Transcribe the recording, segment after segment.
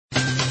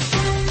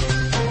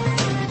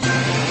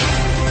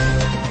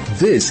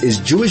This is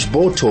Jewish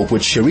Board Talk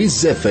with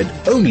Cherise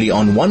Zifford, only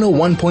on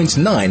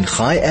 101.9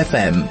 Chai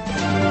FM.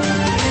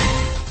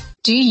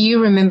 Do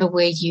you remember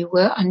where you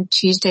were on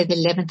Tuesday, the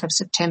 11th of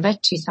September,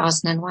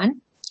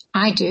 2001?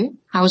 I do.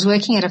 I was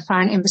working at a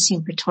foreign embassy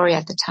in Pretoria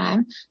at the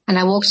time, and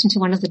I walked into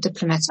one of the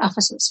diplomat's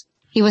offices.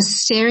 He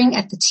was staring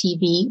at the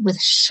TV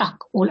with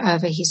shock all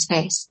over his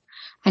face,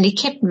 and he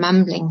kept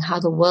mumbling how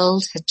the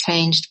world had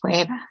changed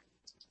forever.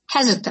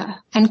 Has it though?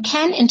 And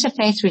can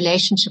interfaith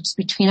relationships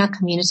between our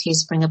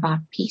communities bring about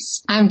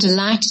peace? I'm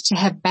delighted to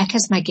have back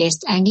as my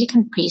guest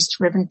Anglican priest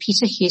Reverend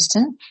Peter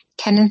Houston,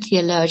 canon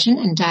theologian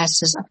and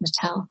Diocese of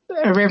Natal.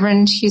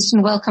 Reverend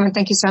Houston, welcome and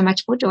thank you so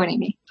much for joining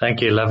me.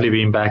 Thank you. Lovely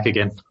being back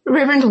again.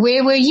 Reverend,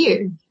 where were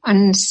you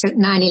on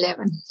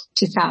 9/11,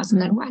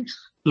 2001?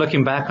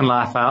 Looking back on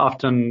life,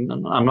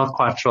 I'm not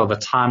quite sure the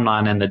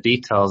timeline and the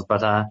details,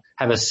 but I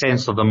have a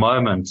sense of the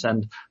moment,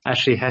 and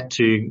actually had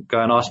to go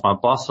and ask my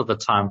boss at the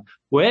time,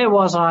 where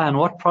was I and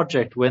what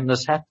project when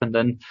this happened?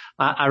 And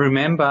I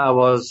remember I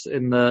was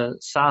in the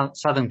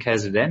southern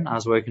KZN. I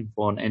was working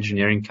for an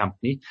engineering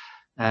company,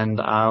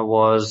 and I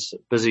was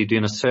busy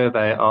doing a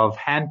survey of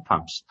hand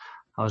pumps.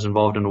 I was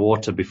involved in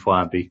water before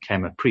I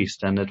became a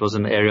priest, and it was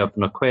an area of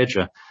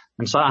Nokweja.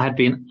 And so I had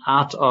been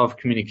out of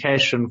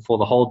communication for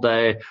the whole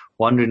day,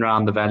 wandering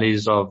around the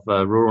valleys of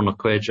rural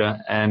Nokweja.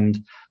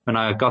 And when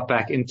I got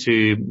back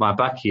into my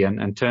bakkie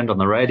and turned on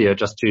the radio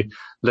just to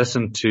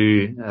listen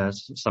to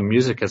some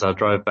music as I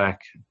drove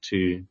back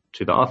to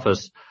the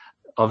office,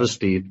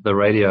 obviously the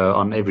radio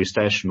on every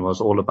station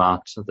was all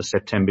about the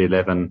September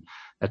 11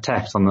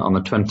 attacks on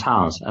the Twin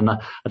Towers. And I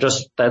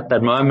just,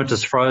 that moment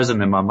is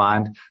frozen in my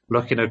mind,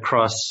 looking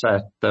across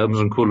at the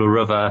Umzimkhulu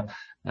River,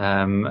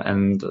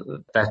 and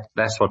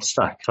that's what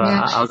stuck. So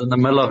yeah. I was in the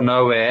middle of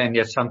nowhere, and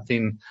yet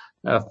something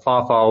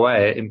far, far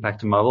away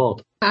impacted my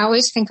world. I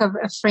always think of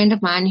a friend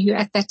of mine who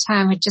at that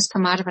time had just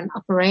come out of an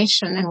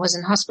operation and was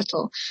in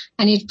hospital,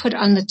 and he'd put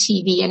on the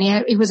TV,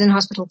 and he was in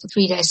hospital for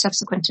 3 days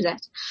subsequent to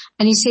that.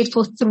 And he said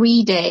for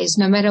 3 days,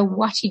 no matter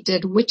what he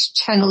did, which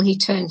channel he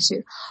turned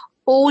to,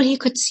 all he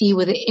could see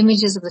were the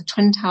images of the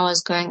Twin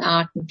Towers going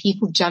out and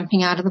people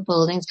jumping out of the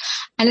buildings.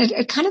 And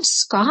it kind of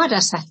scarred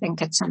us, I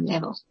think, at some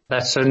level.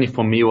 That certainly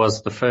for me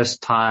was the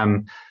first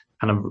time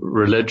kind of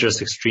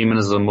religious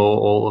extremism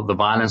or the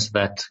violence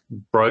that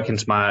broke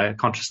into my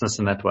consciousness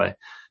in that way.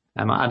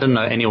 I didn't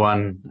know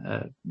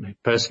anyone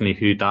personally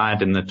who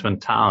died in the Twin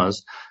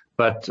Towers,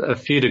 but a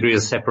few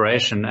degrees of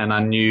separation, and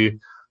I knew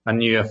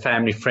a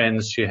family,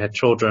 friends who had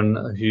children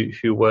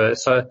who were.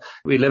 So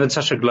we live in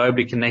such a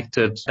globally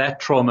connected, that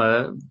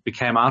trauma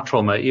became our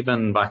trauma,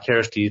 even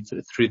vicariously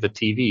through the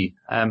TV.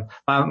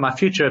 My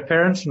future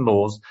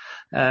parents-in-laws,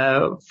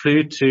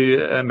 flew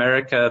to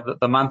America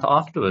the month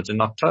afterwards in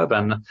October.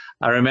 And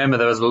I remember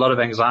there was a lot of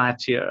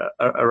anxiety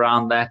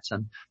around that.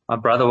 And my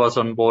brother was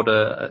on board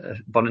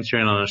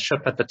volunteering on a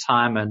ship at the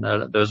time, and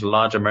there was a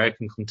large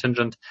American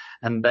contingent,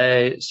 and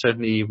they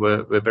certainly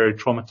were very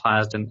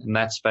traumatized in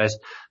that space.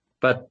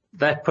 But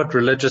that put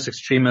religious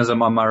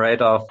extremism on my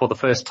radar for the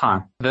first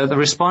time. The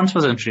response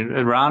was interesting,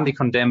 roundly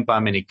condemned by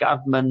many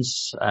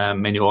governments,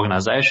 many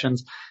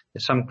organizations.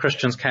 Some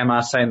Christians came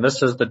out saying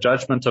this is the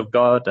judgment of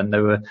God, and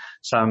there were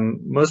some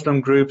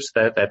Muslim groups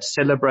that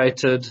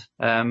celebrated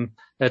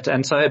it.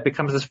 And so it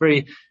becomes this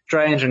very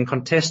strange and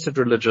contested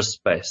religious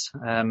space.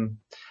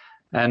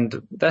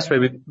 And that's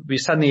where we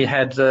suddenly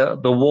had the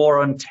war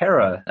on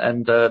terror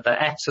and the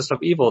axis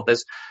of evil.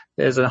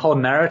 There's a whole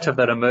narrative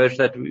that emerged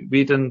that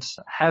we didn't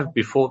have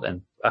before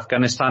then.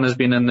 Afghanistan has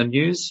been in the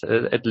news.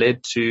 It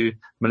led to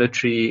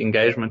military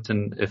engagement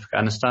in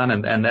Afghanistan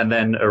and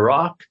then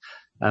Iraq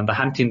and the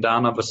hunting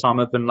down of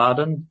Osama bin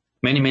Laden.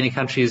 Many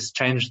countries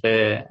changed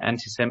their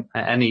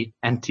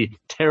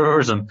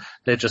anti-terrorism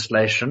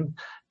legislation.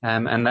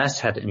 And that's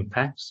had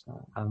impacts.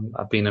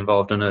 I've been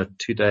involved in a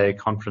 2-day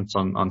conference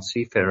on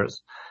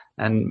seafarers,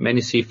 and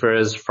many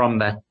seafarers from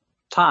that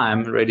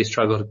time really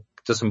struggled to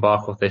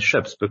disembark off their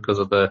ships because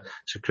of the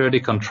security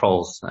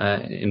controls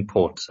in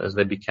ports as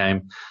they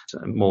became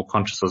more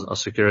conscious of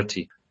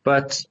security.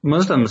 But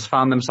Muslims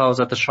found themselves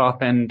at the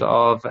sharp end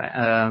of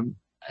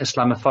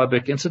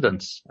Islamophobic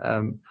incidents.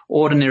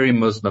 Ordinary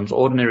Muslims,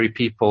 ordinary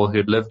people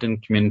who'd lived in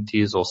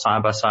communities or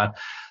side by side,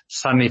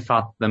 suddenly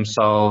found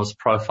themselves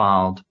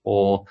profiled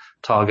or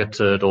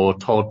targeted or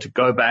told to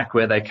go back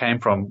where they came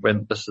from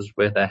when this is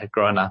where they had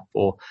grown up,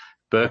 or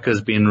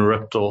burqas being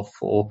ripped off,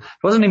 or it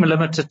wasn't even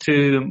limited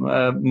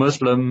to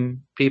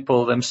Muslim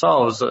people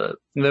themselves. There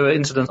were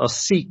incidents of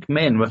Sikh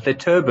men with their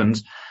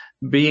turbans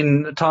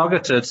being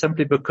targeted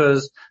simply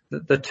because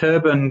the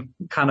turban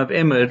kind of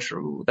image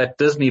that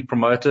Disney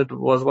promoted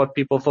was what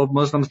people thought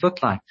Muslims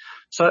looked like.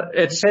 So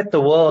it set the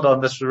world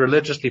on this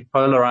religiously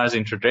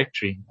polarizing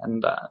trajectory,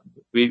 and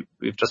we've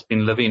just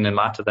been living in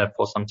light of that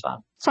for some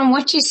time. From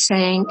what you're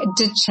saying, it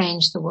did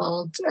change the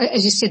world.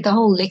 As you said, the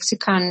whole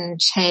lexicon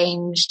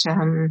changed.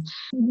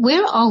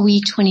 Where are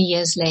we 20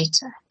 years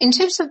later in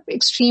terms of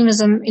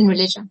extremism in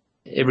religion?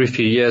 Every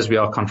few years we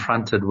are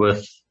confronted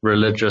with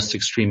religious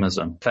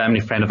extremism. A family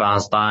friend of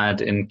ours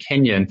died in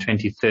Kenya in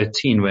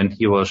 2013 when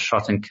he was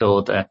shot and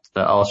killed at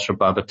the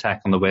Al-Shabaab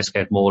attack on the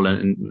Westgate Mall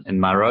in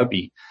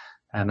Nairobi.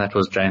 And that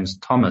was James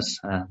Thomas,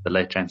 the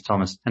late James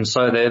Thomas. And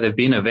so there have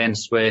been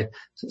events where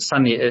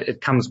suddenly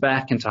it comes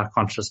back into our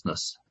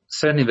consciousness.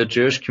 Certainly the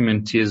Jewish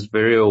community is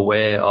very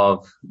aware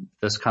of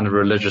this kind of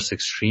religious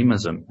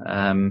extremism,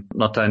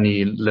 not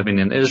only living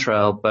in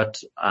Israel, but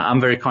I'm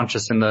very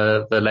conscious in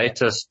the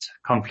latest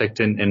conflict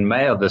in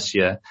May of this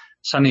year.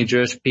 Suddenly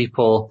Jewish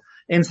people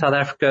in South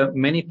Africa,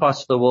 many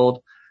parts of the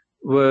world,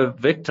 were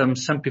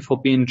victims simply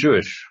for being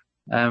Jewish,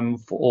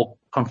 or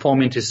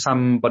conforming to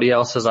somebody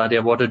else's idea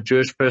of what a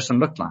Jewish person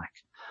looked like.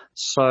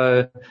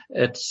 So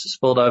it's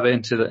spilled over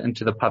into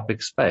the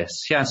public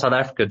space. Here in South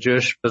Africa,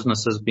 Jewish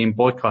businesses being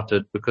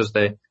boycotted because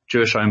they're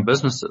Jewish-owned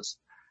businesses,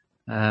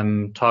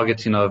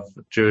 targeting of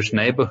Jewish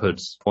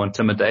neighborhoods for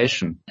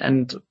intimidation.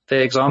 And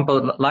the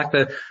example, like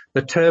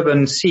the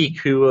turban Sikh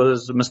who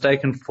was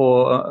mistaken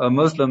for a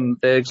Muslim,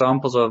 they're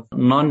examples of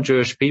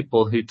non-Jewish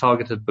people who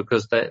targeted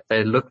because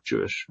they look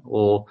Jewish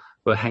or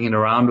were hanging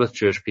around with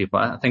Jewish people.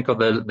 I think of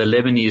the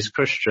Lebanese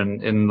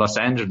Christian in Los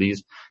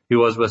Angeles who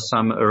was with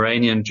some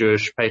Iranian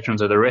Jewish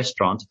patrons at a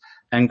restaurant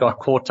and got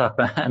caught up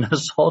and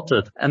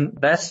assaulted. And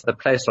that's the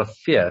place of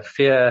fear.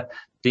 Fear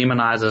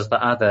demonizes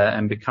the other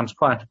and becomes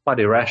quite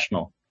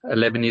irrational. A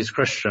Lebanese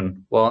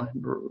Christian, well,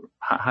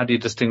 how do you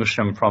distinguish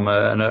him from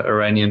an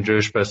Iranian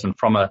Jewish person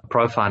from a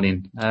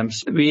profiling?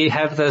 So we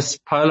have this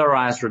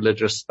polarized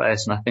religious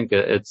space, and I think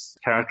it's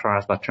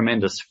characterized by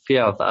tremendous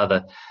fear of the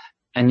other.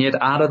 And yet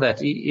out of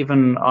that,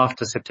 even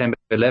after September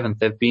 11th,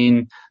 there have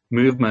been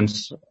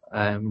movements,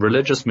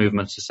 religious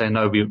movements to say,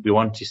 no, we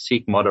want to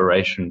seek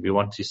moderation. We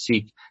want to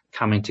seek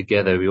coming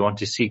together. We want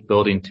to seek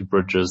building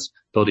bridges.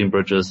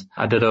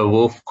 I did a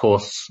Wolf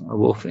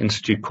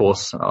Institute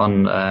course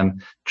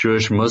on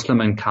Jewish-Muslim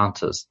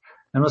encounters.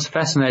 And it was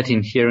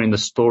fascinating hearing the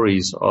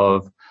stories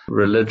of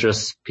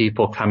religious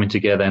people coming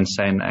together and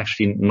saying,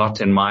 actually,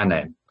 not in my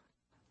name,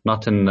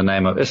 not in the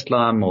name of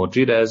Islam or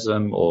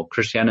Judaism or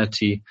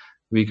Christianity.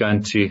 We're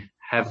going to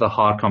have the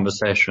hard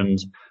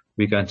conversations.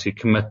 We're going to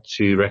commit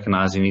to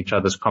recognizing each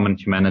other's common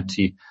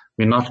humanity.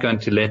 We're not going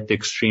to let the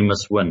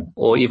extremists win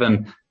or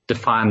even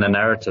define the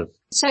narrative.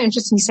 So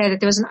interesting you say that.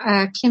 There was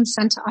a Kim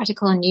Sunter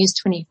article on News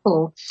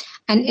 24,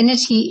 and in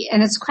it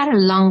and it's quite a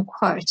long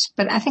quote,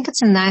 but I think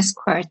it's a nice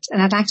quote,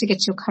 and I'd like to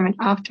get your comment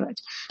after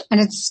it.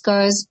 And it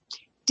goes,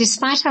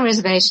 despite our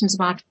reservations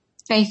about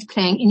faith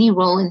playing any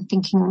role in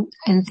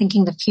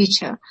thinking the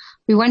future,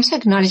 we want to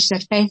acknowledge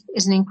that faith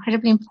is an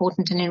incredibly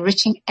important and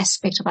enriching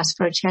aspect of our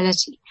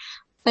spirituality.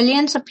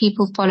 Billions of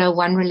people follow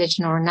one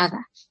religion or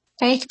another.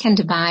 Faith can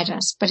divide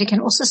us, but it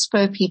can also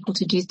spur people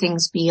to do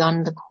things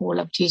beyond the call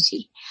of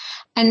duty.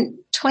 And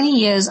 20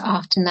 years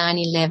after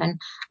 9/11,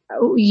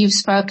 you've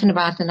spoken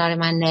about the Not in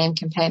My Name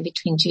campaign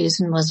between Jews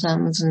and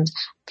Muslims and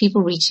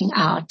people reaching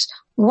out.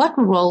 What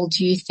role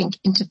do you think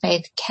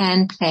interfaith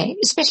can play,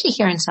 especially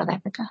here in South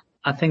Africa?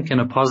 I think in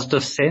a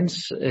positive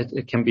sense,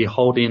 it can be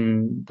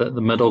holding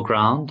the middle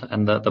ground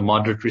and the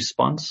moderate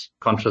response.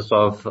 Conscious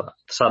of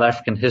South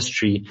African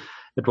history,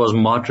 it was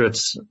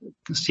moderates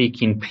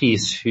seeking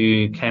peace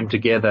who came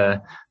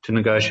together to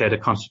negotiate a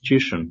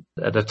constitution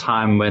at a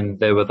time when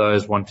there were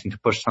those wanting to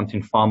push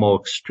something far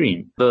more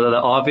extreme. The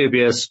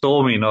RVB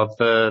storming of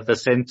the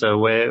center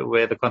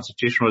where the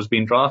constitution was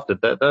being drafted,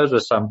 those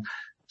were some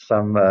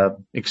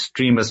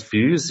extremist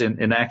views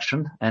in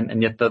action,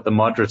 and yet the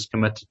moderates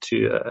committed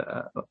to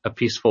a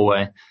peaceful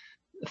way.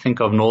 Think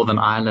of Northern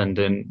Ireland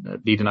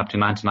leading up to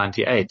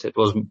 1998. It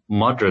was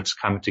moderates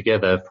coming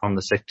together from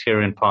the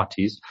sectarian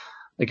parties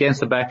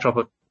against the backdrop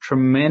of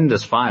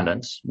tremendous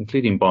violence,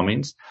 including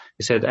bombings.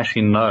 He said,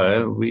 actually,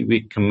 no,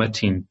 we're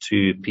committing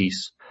to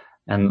peace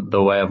and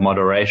the way of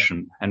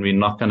moderation, and we're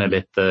not going to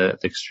let the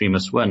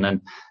extremists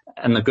win.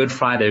 And the Good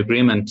Friday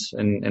Agreement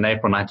in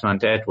April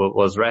 1998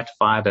 was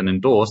ratified and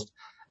endorsed.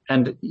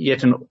 And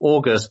yet in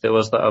August, there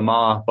was the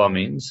Omar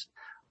bombings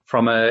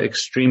from an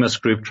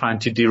extremist group trying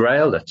to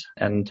derail it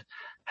and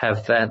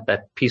have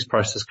that peace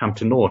process come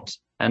to naught.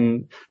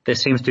 And there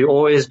seems to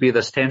always be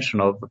this tension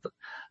of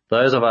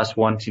those of us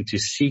wanting to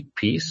seek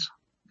peace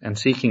and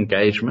seek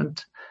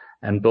engagement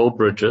and build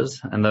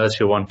bridges, and those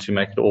who want to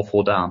make it all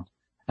fall down.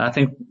 And I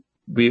think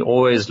we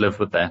always live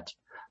with that.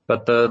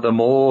 But the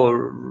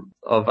more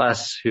of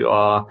us who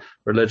are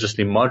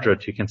religiously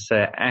moderate, you can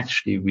say,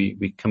 actually,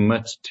 we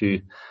commit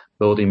to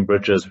building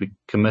bridges. We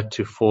commit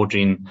to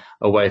forging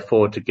a way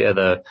forward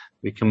together.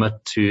 We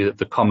commit to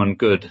the common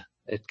good.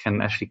 It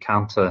can actually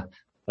counter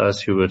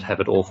those who would have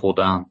it all fall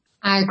down.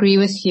 I agree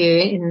with you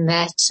in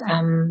that,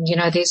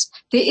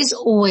 there is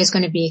always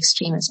going to be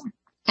extremism.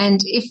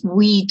 And if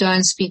we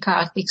don't speak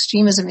out, the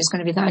extremism is going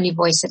to be the only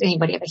voice that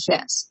anybody ever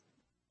hears.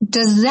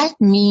 Does that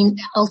mean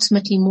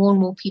ultimately more and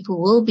more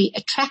people will be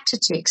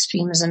attracted to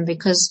extremism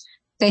because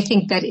they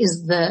think that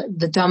is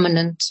the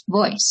dominant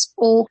voice?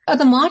 Or are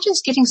the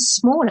margins getting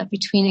smaller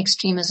between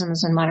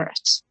extremisms and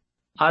moderates?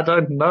 I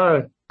don't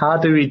know. How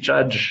do we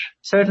judge?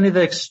 Certainly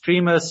the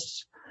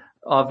extremists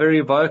are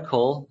very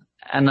vocal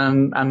And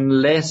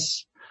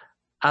unless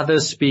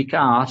others speak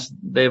out,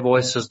 their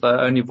voice is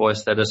the only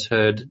voice that is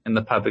heard in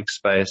the public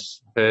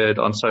space, heard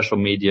on social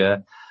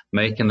media,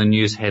 making the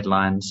news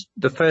headlines.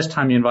 The first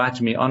time you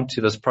invited me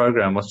onto this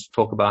program was to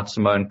talk about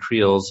Simone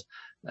Creel's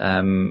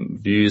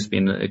views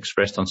being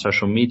expressed on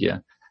social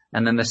media.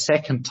 And then the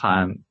second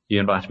time you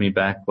invited me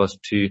back was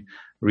to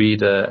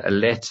read a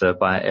letter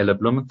by Ella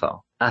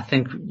Blumenthal. I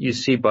think you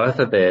see both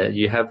are there.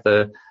 You have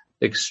the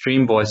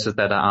extreme voices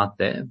that are out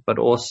there, but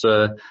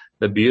also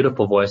the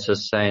beautiful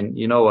voices saying,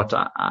 you know what,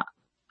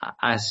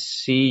 I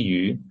see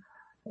you,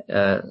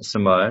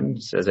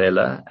 Simone, says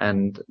Ella,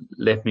 and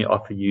let me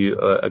offer you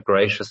a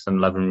gracious and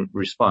loving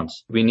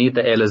response. We need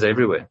the Ellas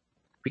everywhere.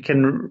 We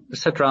can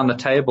sit around the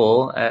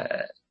table,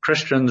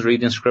 Christians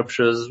reading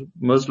scriptures,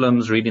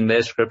 Muslims reading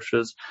their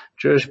scriptures,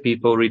 Jewish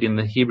people reading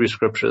the Hebrew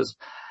scriptures,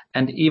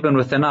 and even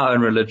within our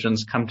own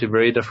religions come to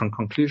very different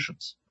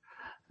conclusions,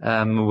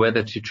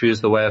 whether to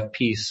choose the way of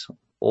peace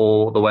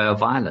or the way of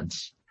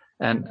violence.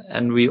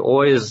 And we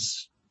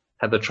always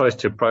have the choice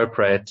to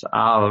appropriate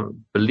our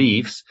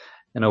beliefs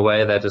in a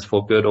way that is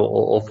for good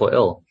or for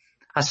ill.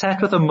 I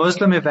sat with a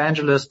Muslim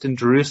evangelist in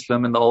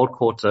Jerusalem in the Old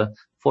Quarter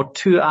for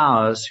 2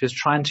 hours who's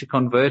trying to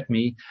convert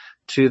me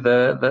to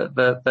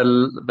the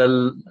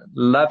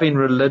loving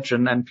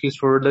religion and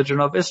peaceful religion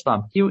of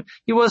Islam.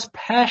 He was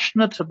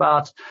passionate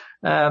about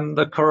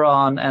the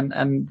Quran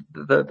and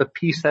the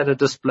peace that it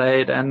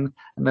displayed and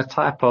the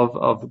type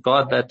of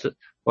God that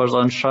was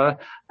on show.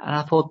 And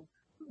I thought,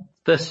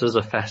 this is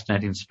a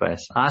fascinating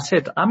space. I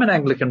said, I'm an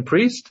Anglican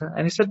priest.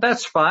 And he said,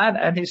 that's fine.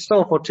 And he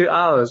still, for 2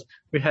 hours,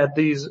 we had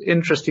these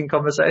interesting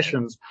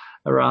conversations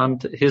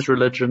around his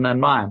religion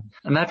and mine.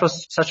 And that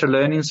was such a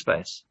learning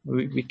space.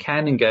 We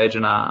can engage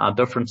in our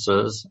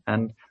differences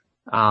and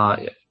our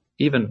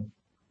even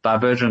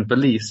divergent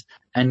beliefs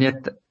and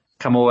yet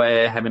come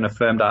away having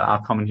affirmed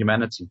our common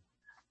humanity.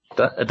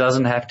 It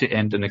doesn't have to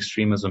end in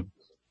extremism.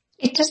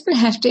 It doesn't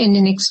have to end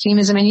in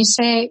extremism. And you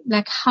say,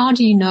 like, how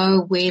do you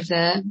know where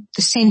the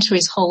center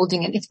is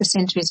holding and if the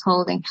center is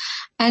holding?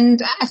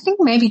 And I think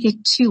maybe there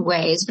are two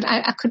ways, but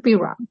I could be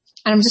wrong.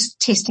 And I'm just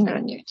testing it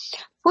on you.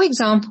 For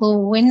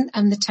example, when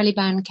the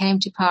Taliban came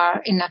to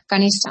power in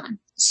Afghanistan,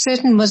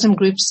 certain Muslim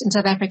groups in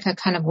South Africa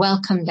kind of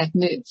welcomed that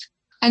move.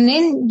 And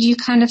then you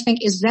kind of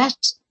think, is that,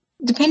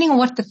 depending on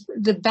what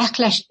the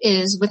backlash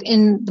is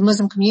within the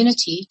Muslim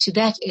community to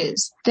that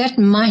is, that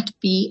might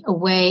be a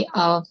way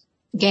of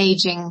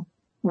gauging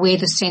where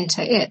the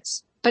center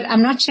is. But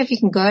I'm not sure if you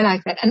can go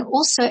like that. And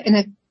also in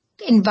an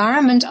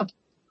environment of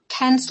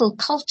cancel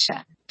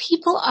culture,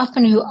 people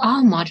often who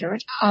are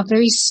moderate are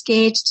very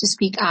scared to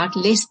speak out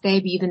lest they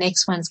be the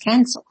next ones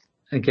cancelled.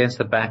 Against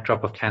the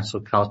backdrop of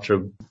cancel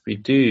culture, we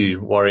do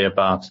worry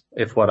about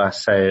if what I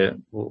say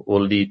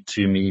will lead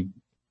to me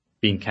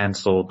being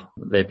cancelled,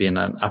 there being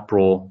an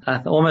uproar.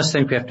 I almost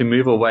think we have to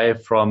move away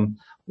from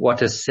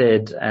what is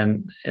said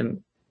and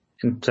in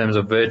terms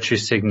of virtue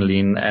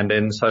signaling and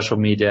in social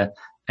media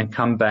and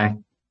come back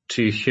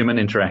to human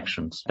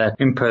interactions, that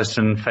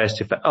in-person,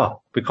 face-to-face.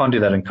 Oh, we can't do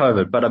that in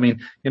COVID, but I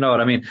mean, you know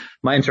what I mean?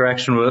 My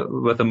interaction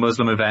with a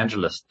Muslim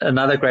evangelist.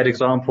 Another great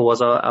example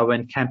was I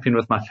went camping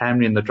with my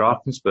family in the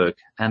Drakensberg,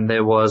 and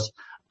there was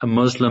a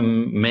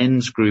Muslim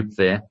men's group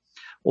there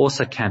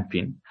also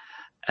camping.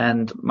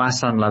 And my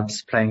son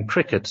loves playing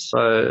cricket,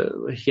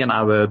 so he and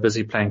I were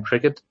busy playing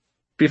cricket.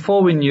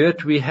 Before we knew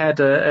it, we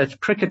had a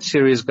cricket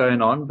series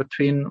going on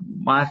between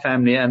my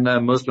family and the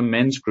Muslim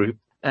men's group.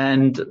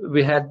 And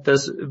we had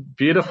this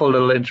beautiful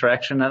little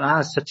interaction, and I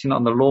was sitting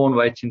on the lawn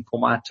waiting for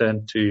my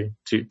turn to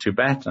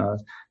bat. And I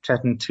was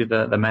chatting to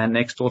the man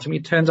next door to me.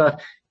 It turns out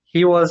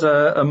he was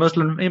a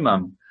Muslim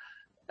imam.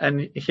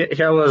 And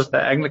here was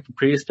the Anglican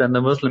priest and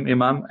the Muslim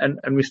imam,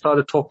 and we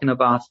started talking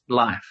about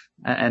life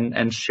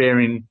and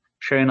sharing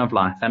of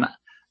life. And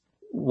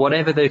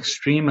whatever the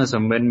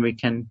extremism, when we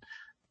can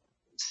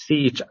see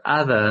each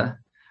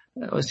other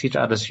or see each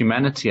other's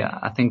humanity,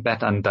 I think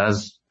that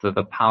undoes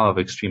the power of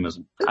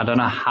extremism. I don't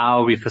know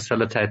how we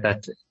facilitate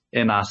that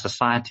in our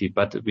society,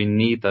 but we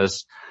need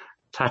those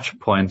touch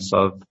points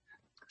of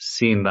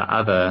seeing the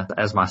other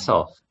as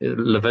myself.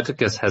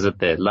 Leviticus has it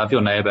there, love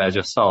your neighbor as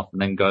yourself,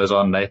 and then goes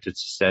on later to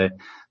say,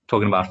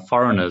 talking about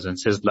foreigners, and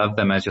says, love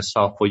them as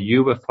yourself, for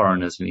you were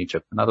foreigners in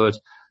Egypt. In other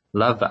words,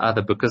 love the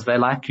other because they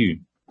like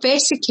you.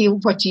 Basically,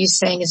 what you're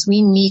saying is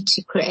we need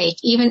to create,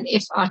 even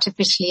if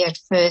artificially at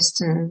first,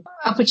 and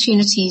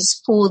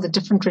opportunities for the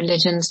different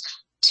religions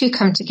to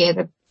come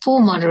together, for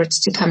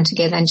moderates to come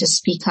together and just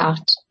speak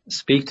out.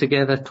 Speak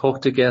together,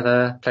 talk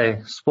together,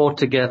 play sport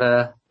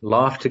together,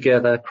 laugh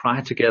together,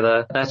 cry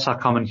together. That's our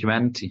common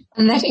humanity.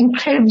 On that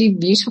incredibly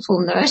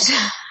beautiful note,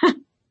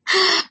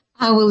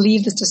 I will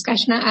leave this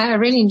discussion. I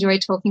really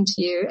enjoyed talking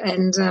to you,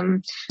 and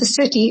this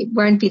certainly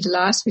won't be the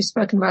last. We've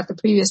spoken about the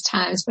previous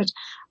times, but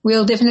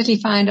we'll definitely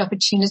find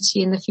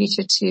opportunity in the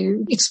future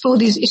to explore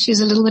these issues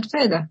a little bit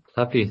further.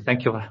 Lovely.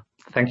 Thank you.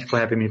 Thank you for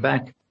having me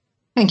back.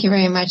 Thank you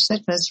very much.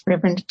 That was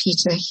Reverend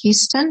Peter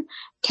Houston,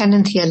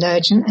 canon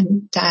theologian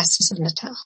and Diocese of Natal.